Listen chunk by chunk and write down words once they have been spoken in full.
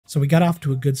So we got off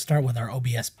to a good start with our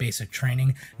OBS basic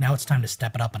training. Now it's time to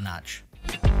step it up a notch.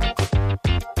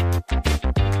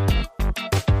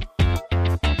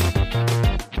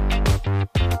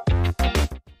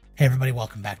 Hey everybody,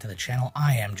 welcome back to the channel.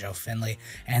 I am Joe Finley,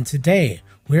 and today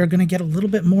we're going to get a little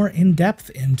bit more in-depth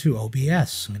into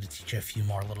OBS. I'm going to teach you a few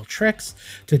more little tricks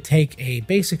to take a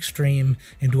basic stream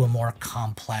into a more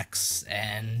complex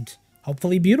and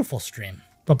hopefully beautiful stream.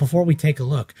 But before we take a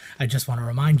look, I just want to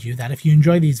remind you that if you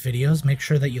enjoy these videos, make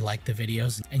sure that you like the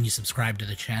videos and you subscribe to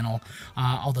the channel.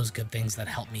 All those good things that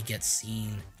help me get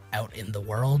seen out in the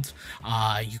world.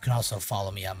 You can also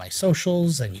follow me on my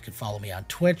socials, and you can follow me on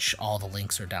Twitch. All the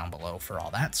links are down below for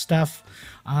all that stuff.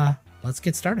 Let's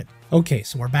get started. Okay,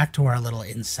 so we're back to our little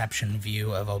inception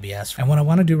view of OBS. And what I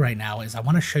want to do right now is I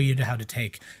want to show you how to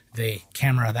take the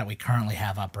camera that we currently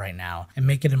have up right now and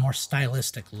make it a more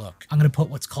stylistic look. I'm going to put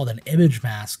what's called an image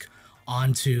mask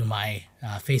onto my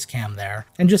face cam there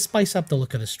and just spice up the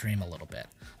look of the stream a little bit.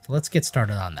 So let's get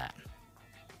started on that.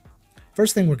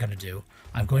 First thing we're going to do,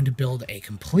 I'm going to build a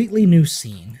completely new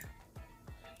scene,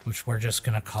 which we're just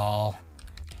going to call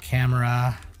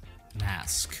camera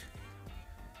mask.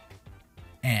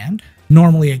 And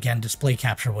normally, again, display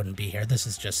capture wouldn't be here. This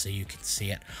is just so you can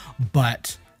see it.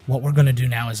 But what we're going to do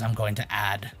now is I'm going to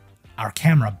add our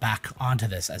camera back onto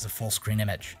this as a full screen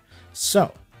image.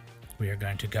 So we are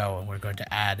going to go and we're going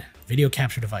to add video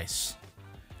capture device.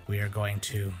 We are going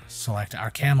to select our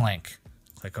cam link,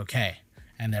 click OK,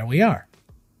 and there we are.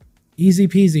 Easy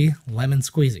peasy, lemon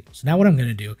squeezy. So now what I'm going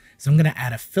to do is I'm going to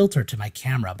add a filter to my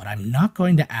camera, but I'm not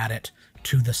going to add it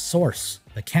to the source,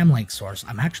 the cam link source.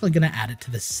 I'm actually going to add it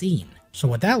to the scene. So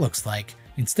what that looks like,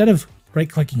 instead of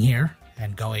right-clicking here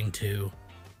and going to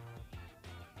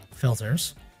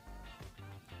filters,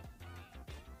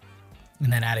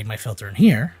 and then adding my filter in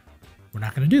here, we're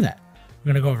not going to do that.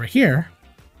 We're going to go over here,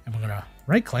 and we're going to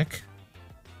right-click,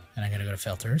 and I'm going to go to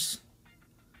filters,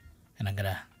 and I'm going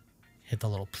to hit the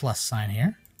little plus sign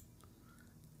here,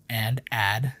 and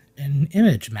add an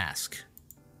image mask.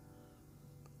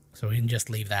 So we can just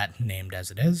leave that named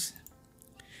as it is.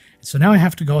 So now I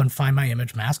have to go and find my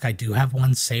image mask. I do have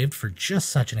one saved for just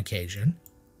such an occasion.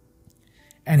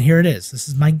 And here it is. This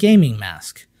is my gaming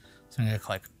mask. So I'm going to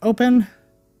click open,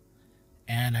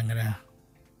 and I'm going to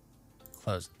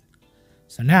close it.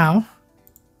 So now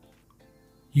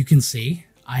you can see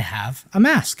I have a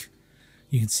mask.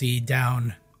 You can see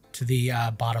down to the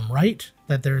bottom right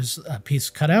that there's a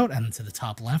piece cut out, and to the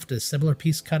top left is a similar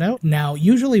piece cut out. Now,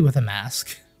 usually with a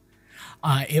mask,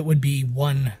 it would be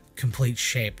one complete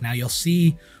shape. Now you'll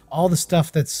see all the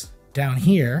stuff that's down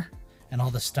here and all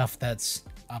the stuff that's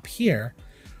up here.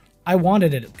 I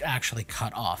wanted it actually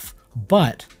cut off,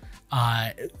 but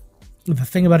the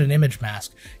thing about an image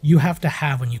mask, you have to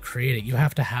have, when you create it, you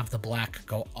have to have the black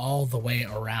go all the way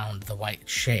around the white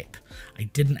shape. I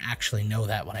didn't actually know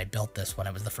that when I built this, when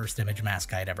it was the first image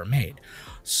mask I'd ever made.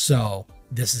 So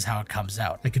this is how it comes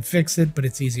out. I could fix it, but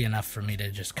it's easy enough for me to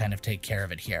just kind of take care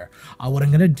of it here. What I'm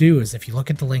going to do is, if you look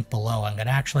at the link below, I'm going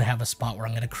to actually have a spot where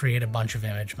I'm going to create a bunch of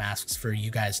image masks for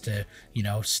you guys to, you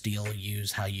know, steal,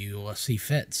 use how you see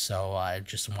fit. So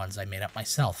just some ones I made up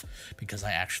myself because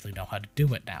I actually know how to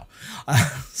do it now.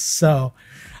 So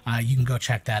you can go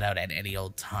check that out at any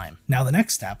old time. Now the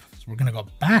next step is we're going to go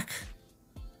back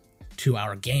to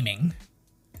our gaming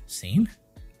scene,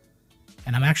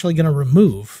 and I'm actually going to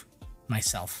remove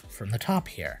myself from the top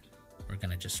here. We're going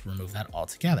to just remove that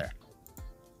altogether.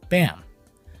 Bam.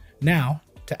 Now,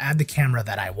 to add the camera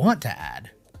that I want to add,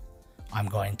 I'm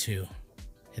going to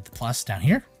hit the plus down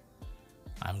here.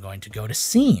 I'm going to go to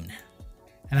scene,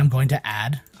 and I'm going to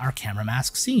add our camera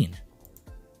mask scene.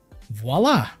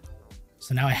 Voila.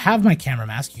 So now I have my camera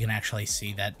mask. You can actually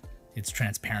see that it's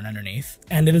transparent underneath,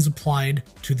 and it is applied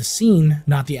to the scene,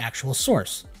 not the actual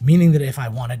source, meaning that if I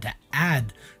wanted to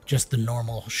add just the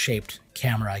normal shaped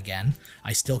camera again,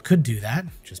 I still could do that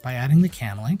just by adding the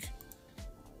cam link.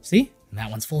 See? And that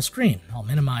one's full screen. I'll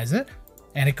minimize it,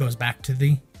 and it goes back to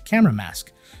the camera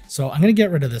mask. So I'm going to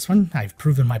get rid of this one. I've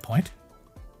proven my point.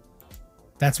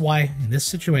 That's why, in this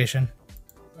situation,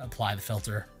 apply the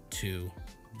filter to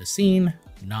the scene,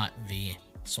 not the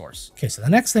source. Okay, so the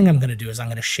next thing I'm going to do is I'm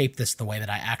going to shape this the way that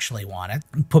I actually want it.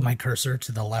 Put my cursor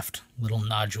to the left little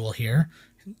nodule here,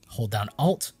 hold down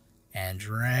Alt, and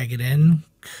drag it in,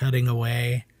 cutting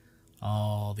away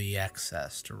all the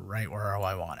excess to right where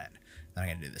I want it. Then I'm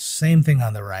going to do the same thing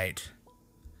on the right,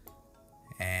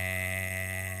 and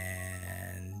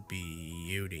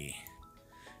beauty.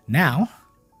 Now,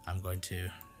 I'm going to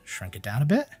shrink it down a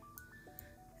bit,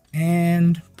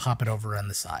 and pop it over on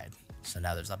the side. So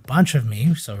now there's a bunch of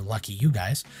me, so lucky you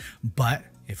guys. But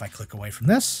if I click away from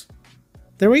this,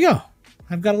 there we go.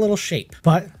 I've got a little shape,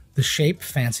 but the shape,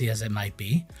 fancy as it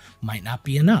might not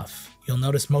be enough. You'll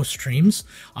notice most streams,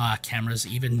 cameras,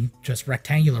 even just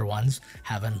rectangular ones,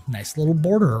 have a nice little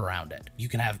border around it. You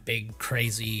can have big,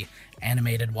 crazy,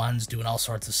 animated ones doing all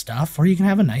sorts of stuff, or you can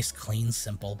have a nice, clean,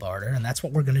 simple border, and that's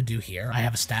what we're going to do here. I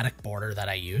have a static border that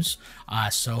I use,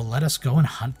 so let us go and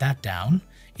hunt that down.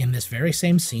 In this very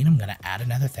same scene, I'm going to add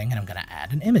another thing, and I'm going to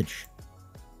add an image.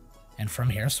 And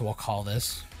from here, so we'll call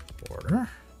this border.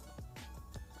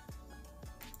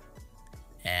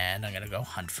 And I'm going to go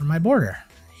hunt for my border.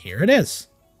 Here it is,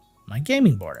 my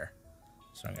gaming border.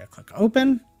 So I'm going to click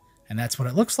open, and that's what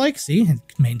it looks like. See, it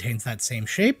maintains that same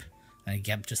shape. And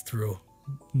again, just threw,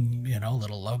 you know, a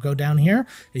little logo down here.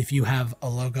 If you have a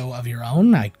logo of your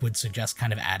own, I would suggest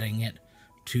kind of adding it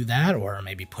to that, or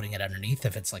maybe putting it underneath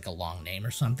if it's like a long name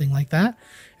or something like that.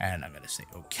 And I'm going to say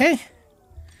okay.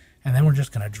 And then we're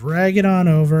just going to drag it on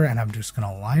over, and I'm just going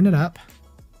to line it up.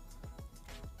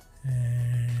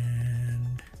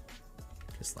 And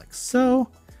just like so.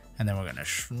 And then we're going to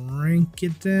shrink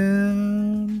it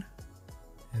down.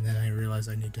 And then I realize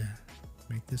I need to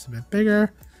make this a bit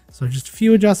bigger. So just a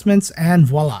few adjustments, and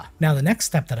voila. Now the next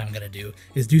step that I'm going to do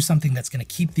is do something that's going to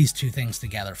keep these two things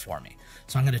together for me.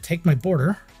 So I'm going to take my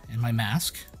border and my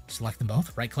mask, select them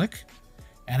both, right click,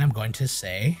 and I'm going to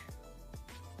say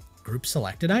group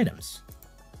selected items.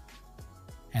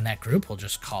 And that group, we'll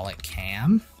just call it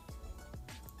cam.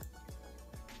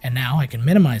 And now I can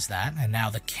minimize that, and now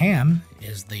the cam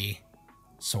is the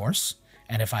source.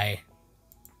 And if I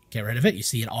get rid of it, you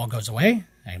see it all goes away.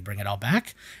 I can bring it all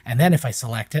back. And then if I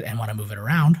select it and want to move it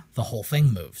around, the whole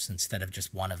thing moves instead of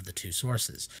just one of the two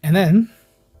sources. And then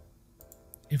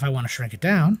if I want to shrink it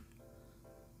down,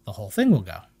 the whole thing will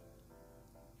go.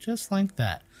 Just like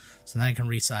that. So then I can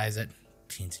resize it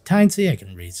teensy tiny. I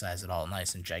can resize it all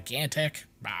nice and gigantic.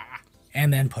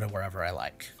 And then put it wherever I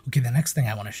like. Okay, the next thing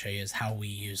I want to show you is how we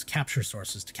use capture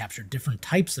sources to capture different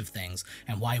types of things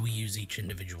and why we use each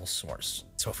individual source.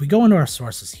 So if we go into our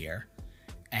sources here,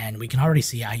 and we can already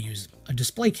see I use a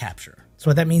display capture. So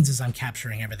what that means is I'm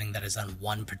capturing everything that is on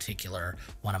one particular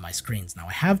one of my screens. Now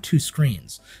I have two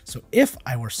screens, so if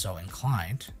I were so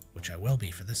inclined, which I will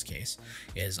be for this case,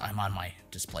 is I'm on my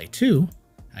display 2,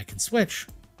 I can switch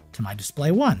to my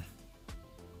display 1.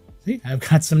 See, I've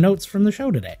got some notes from the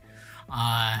show today.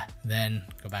 Then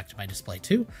go back to my display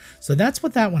 2. So that's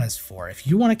what that one is for. If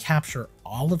you want to capture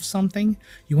all of something,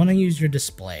 you want to use your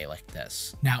display like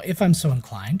this. Now, if I'm so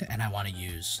inclined and I want to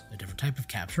use a different type of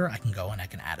capture, I can go and I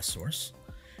can add a source,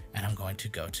 and I'm going to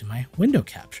go to my window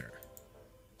capture.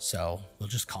 So we'll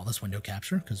just call this window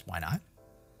capture because why not?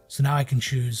 So now I can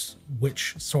choose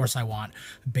which source I want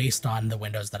based on the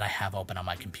windows that I have open on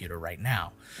my computer right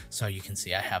now. So you can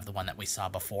see I have the one that we saw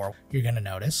before. You're going to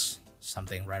notice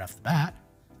something right off the bat.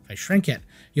 If I shrink it,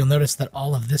 you'll notice that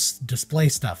all of this display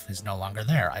stuff is no longer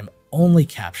there. I'm only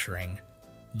capturing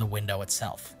the window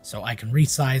itself. So I can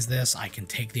resize this. I can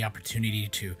take the opportunity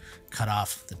to cut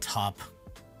off the top.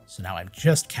 So now I'm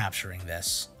just capturing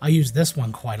this. I use this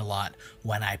one quite a lot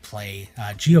when I play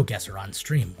GeoGuessr on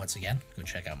stream. Once again, go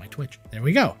check out my Twitch. There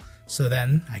we go. So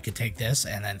then I could take this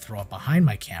and then throw it behind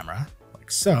my camera like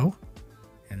so.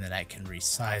 And then I can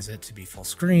resize it to be full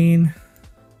screen.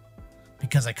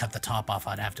 Because I cut the top off,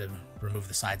 I'd have to remove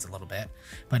the sides a little bit.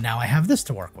 But now I have this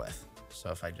to work with.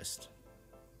 So if I just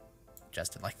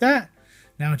adjust it like that,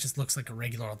 now it just looks like a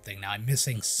regular old thing. Now I'm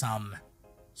missing some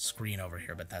screen over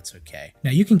here, but that's okay.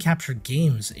 Now you can capture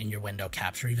games in your window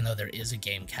capture, even though there is a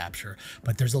game capture,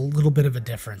 but there's a little bit of a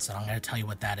difference, and I'm going to tell you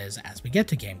what that is as we get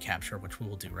to game capture, which we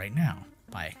will do right now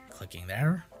by clicking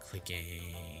there,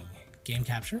 clicking game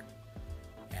capture,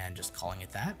 and just calling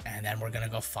it that. And then we're going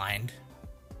to go find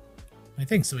my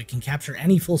thing. So we can capture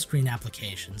any full screen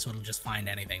application, so it'll just find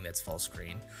anything that's full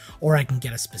screen, or I can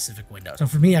get a specific window. So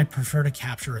for me, I prefer to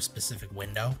capture a specific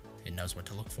window. It knows what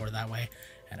to look for that way.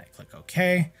 And I click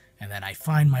OK, and then I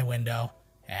find my window,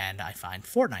 and I find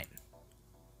Fortnite.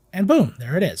 And boom,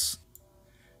 there it is.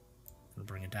 I'll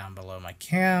bring it down below my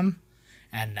cam,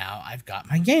 and now I've got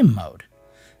my game mode.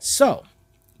 So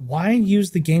why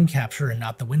use the game capture and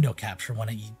not the window capture when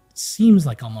it seems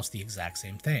like almost the exact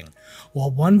same thing?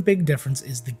 Well, one big difference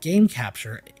is the game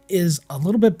capture is a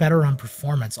little bit better on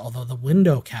performance, although the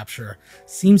window capture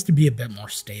seems to be a bit more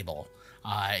stable.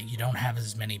 You don't have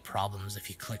as many problems if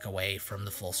you click away from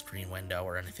the full screen window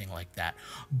or anything like that.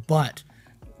 But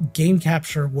game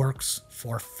capture works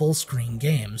for full screen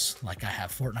games, like I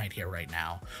have Fortnite here right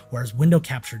now, whereas window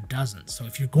capture doesn't. So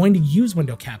if you're going to use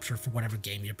window capture for whatever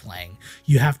game you're playing,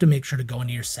 you have to make sure to go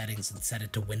into your settings and set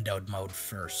it to windowed mode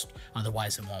first.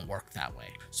 Otherwise, it won't work that way.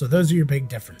 So those are your big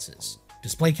differences.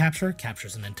 Display capture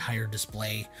captures an entire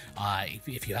display.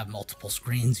 If you have multiple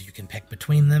screens, you can pick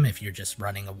between them. If you're just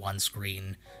running a one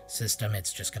screen system,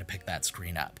 it's just going to pick that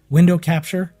screen up. Window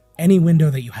capture, any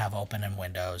window that you have open in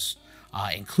Windows,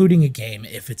 including a game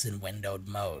if it's in windowed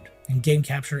mode. In game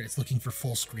capture, it's looking for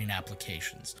full screen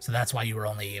applications. So that's why you were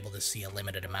only able to see a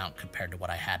limited amount compared to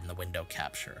what I had in the window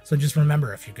capture. So just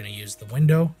remember, if you're going to use the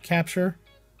window capture,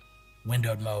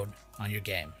 windowed mode on your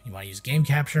game. You want to use game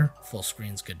capture, full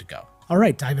screen's good to go. All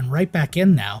right, diving right back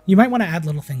in now. You might want to add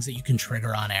little things that you can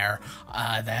trigger on air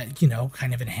that, you know,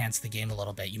 kind of enhance the game a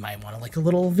little bit. You might want to like a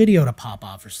little video to pop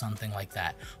off or something like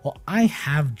that. Well, I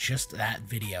have just that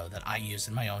video that I use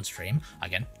in my own stream,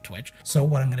 again, Twitch. So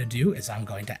what I'm going to do is I'm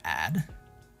going to add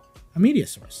a media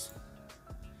source.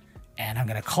 And I'm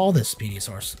going to call this media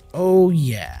source, oh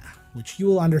yeah, which you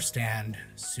will understand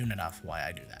soon enough why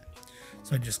I do that.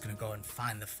 So I'm just going to go and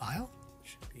find the file.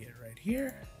 Should be it right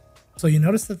here. So you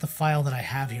notice that the file that I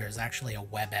have here is actually a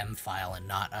WebM file and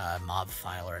not a MOV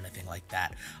file or anything like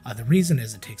that. The reason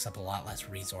is it takes up a lot less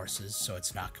resources, so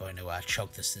it's not going to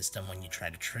choke the system when you try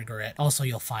to trigger it. Also,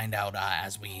 you'll find out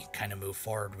as we kind of move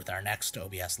forward with our next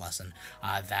OBS lesson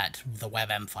that the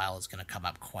WebM file is going to come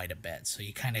up quite a bit, so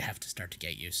you kind of have to start to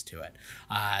get used to it.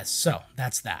 So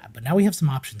that's that. But now we have some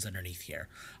options underneath here.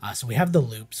 So we have the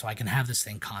loop, so I can have this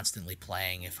thing constantly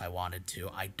playing if I wanted to.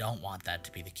 I don't want that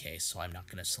to be the case, so I'm not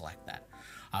going to select that.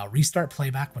 Restart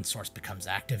playback when source becomes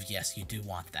active. Yes, you do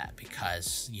want that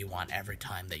because you want every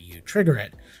time that you trigger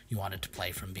it, you want it to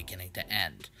play from beginning to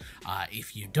end.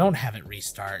 If you don't have it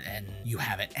restart and you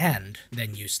have it end,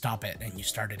 then you stop it and you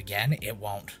start it again, it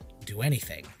won't do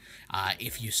anything.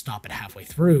 If you stop it halfway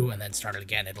through and then start it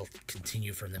again, it'll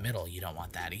continue from the middle. You don't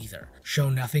want that either. Show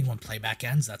nothing when playback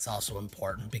ends. That's also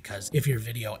important because if your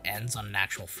video ends on an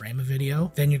actual frame of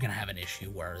video, then you're going to have an issue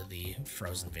where the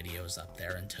frozen video is up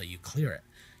there until you clear it.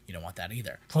 You don't want that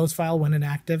either. Close file when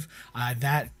inactive.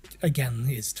 That, again,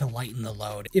 is to lighten the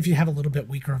load. If you have a little bit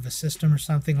weaker of a system or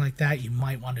something like that, you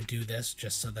might want to do this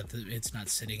just so that it's not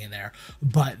sitting in there.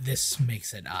 But this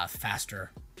makes it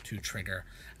faster to trigger,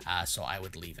 so I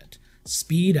would leave it.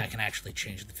 Speed, I can actually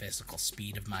change the physical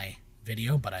speed of my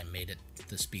video, but I made it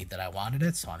the speed that I wanted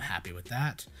it, so I'm happy with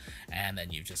that. And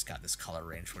then you've just got this color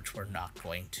range, which we're not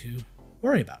going to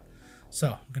worry about. So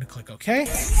I'm going to click OK.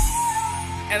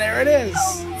 And there it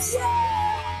is.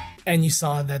 And you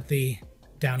saw that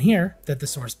down here that the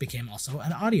source became also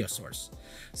an audio source.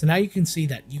 So now you can see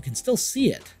that you can still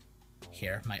see it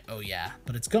here, my oh yeah,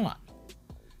 but it's gone.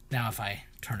 Now if I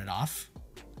turn it off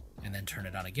and then turn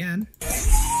it on again,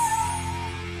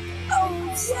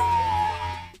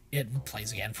 it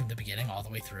plays again from the beginning all the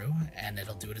way through, and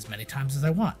it'll do it as many times as I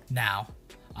want. Now,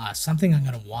 something I'm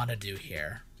going to want to do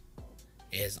here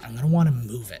is I'm going to want to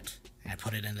move it and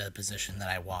put it into the position that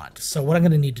I want. So what I'm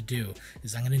going to need to do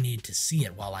is I'm going to need to see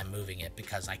it while I'm moving it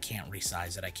because I can't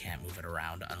resize it. I can't move it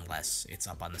around unless it's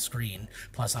up on the screen.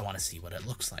 Plus, I want to see what it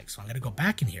looks like. So I'm going to go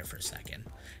back in here for a second,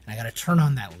 and I got to turn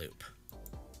on that loop.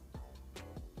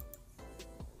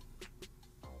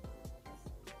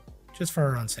 Just for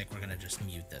our own sake, we're going to just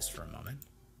mute this for a moment.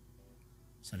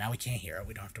 So now we can't hear it.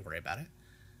 We don't have to worry about it.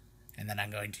 And then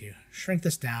I'm going to shrink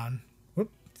this down to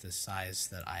the size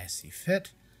that I see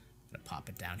fit. I'm going to pop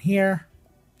it down here.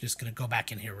 Just going to go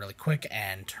back in here really quick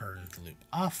and turn the loop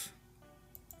off.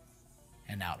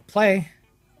 And now to play.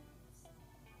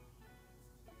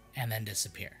 And then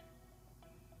disappear.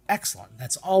 Excellent.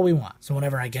 That's all we want. So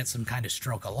whenever I get some kind of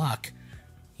stroke of luck,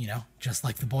 you know, just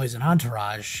like the boys in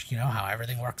Entourage, you know, how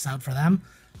everything works out for them,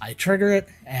 I trigger it,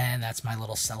 and that's my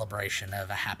little celebration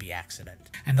of a happy accident.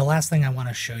 And the last thing I want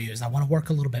to show you is I want to work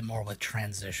a little bit more with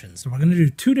transitions. So we're going to do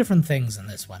two different things in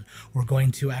this one. We're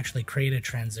going to actually create a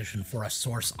transition for a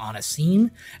source on a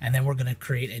scene, and then we're going to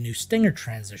create a new stinger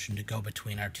transition to go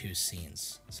between our two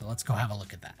scenes. So let's go have a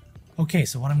look at that. Okay,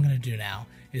 so what I'm going to do now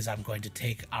is I'm going to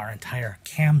take our entire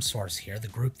cam source here, the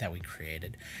group that we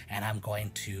created, and I'm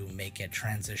going to make it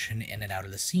transition in and out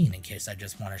of the scene in case I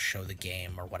just want to show the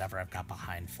game or whatever I've got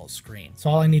behind full screen. So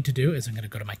all I need to do is I'm going to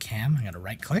go to my cam, I'm going to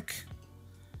right click,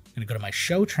 I'm going to go to my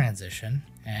show transition,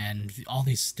 and all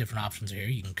these different options are here.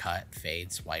 You can cut,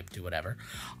 fade, swipe, do whatever.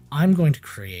 I'm going to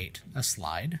create a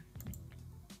slide,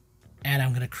 and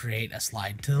I'm going to create a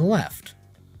slide to the left.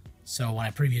 So when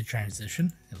I preview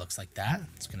transition, it looks like that.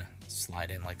 It's going to slide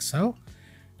in like so.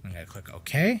 I'm going to click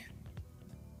OK.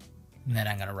 And then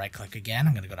I'm going to right click again.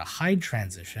 I'm going to go to hide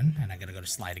transition, and I'm going to go to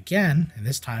slide again. And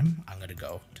this time I'm going to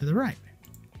go to the right.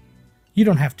 You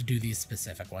don't have to do these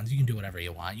specific ones. You can do whatever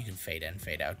you want. You can fade in,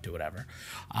 fade out, do whatever.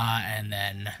 And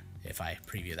then if I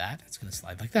preview that, it's going to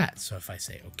slide like that. So if I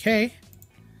say OK,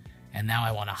 and now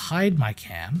I want to hide my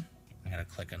cam, I'm going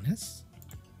to click on this.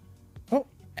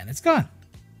 and it's gone.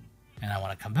 And I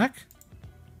want to come back.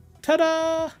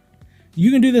 Ta-da!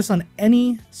 You can do this on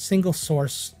any single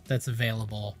source that's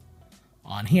available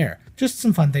on here. Just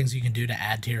some fun things you can do to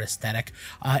add to your aesthetic.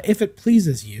 If it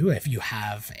pleases you, if you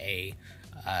have a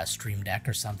Stream Deck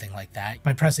or something like that,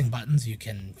 by pressing buttons you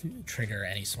can trigger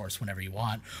any source whenever you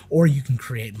want, or you can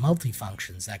create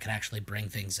multi-functions that can actually bring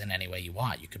things in any way you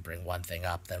want. You could bring one thing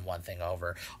up, then one thing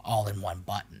over, all in one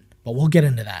button. But we'll get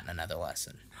into that in another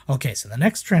lesson. Okay, so the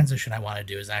next transition I want to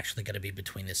do is actually going to be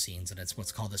between the scenes, and it's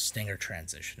what's called a stinger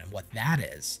transition. And what that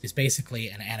is basically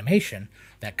an animation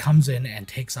that comes in and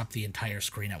takes up the entire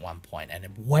screen at one point. And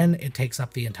when it takes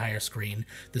up the entire screen,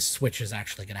 the switch is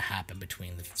actually going to happen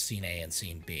between the scene A and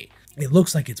scene B. It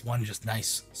looks like it's one just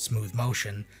nice, smooth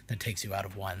motion that takes you out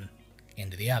of one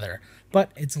into the other,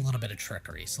 but it's a little bit of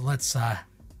trickery. So let's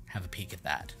have a peek at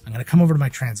that. I'm going to come over to my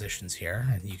transitions here,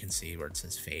 and you can see where it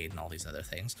says fade and all these other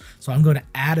things. So I'm going to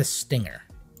add a stinger,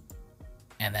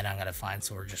 and then I'm going to find,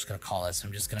 so we're just going to call this,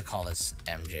 I'm just going to call this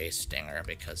MJ Stinger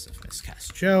because of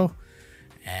Miscast Joe,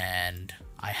 and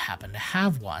I happen to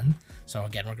have one. So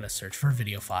again, we're going to search for a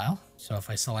video file. So if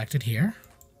I select it here,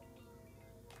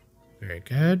 very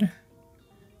good.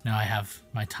 Now I have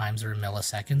my times are in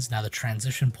milliseconds. Now the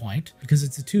transition point, because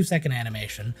it's a 2-second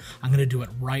animation, I'm going to do it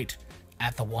right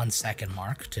at the 1 second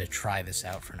mark to try this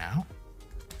out for now.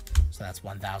 So that's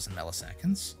 1000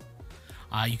 milliseconds.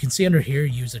 You can see under here,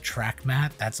 use a track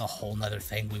mat. That's a whole nother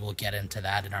thing. We will get into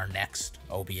that in our next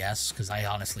OBS, because I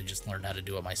honestly just learned how to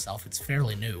do it myself. It's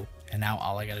fairly new. And now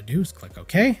all I got to do is click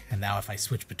OK. And now if I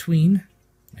switch between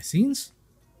my scenes,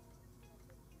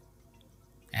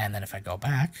 and then if I go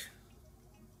back,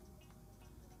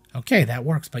 okay, that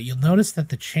works, but you'll notice that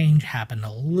the change happened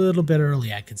a little bit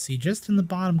early. I could see just in the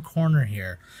bottom corner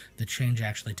here, the change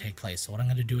actually take place. So what I'm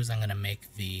going to do is I'm going to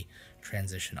make the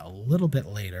transition a little bit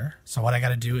later. So what I got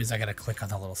to do is I got to click on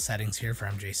the little settings here for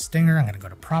MJ Stinger. I'm going to go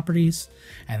to properties,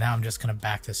 and now I'm just going to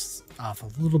back this off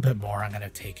a little bit more. I'm going to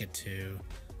take it to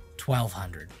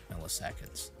 1200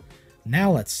 milliseconds. Now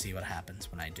let's see what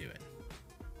happens when I do it.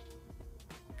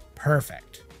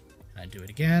 Perfect. And I do it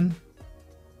again.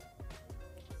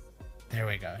 There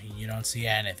we go. You don't see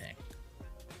anything.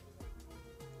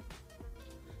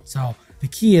 So the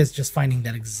key is just finding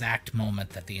that exact moment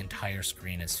that the entire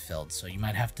screen is filled. So you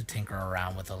might have to tinker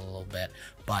around with it a little bit,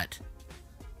 but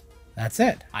that's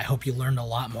it. I hope you learned a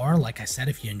lot more. Like I said,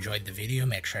 if you enjoyed the video,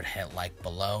 make sure to hit like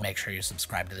below. Make sure you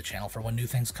subscribe to the channel for when new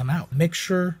things come out. Make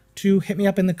sure to hit me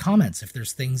up in the comments if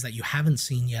there's things that you haven't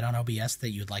seen yet on OBS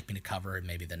that you'd like me to cover in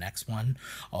maybe the next one,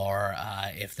 or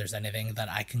if there's anything that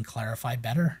I can clarify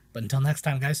better. But until next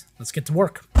time, guys, let's get to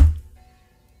work.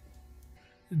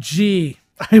 Gee,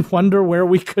 I wonder where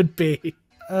we could be.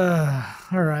 All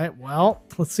right, well,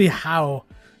 let's see how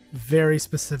very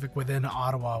specific within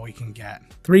Ottawa we can get.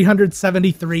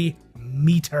 373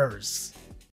 meters.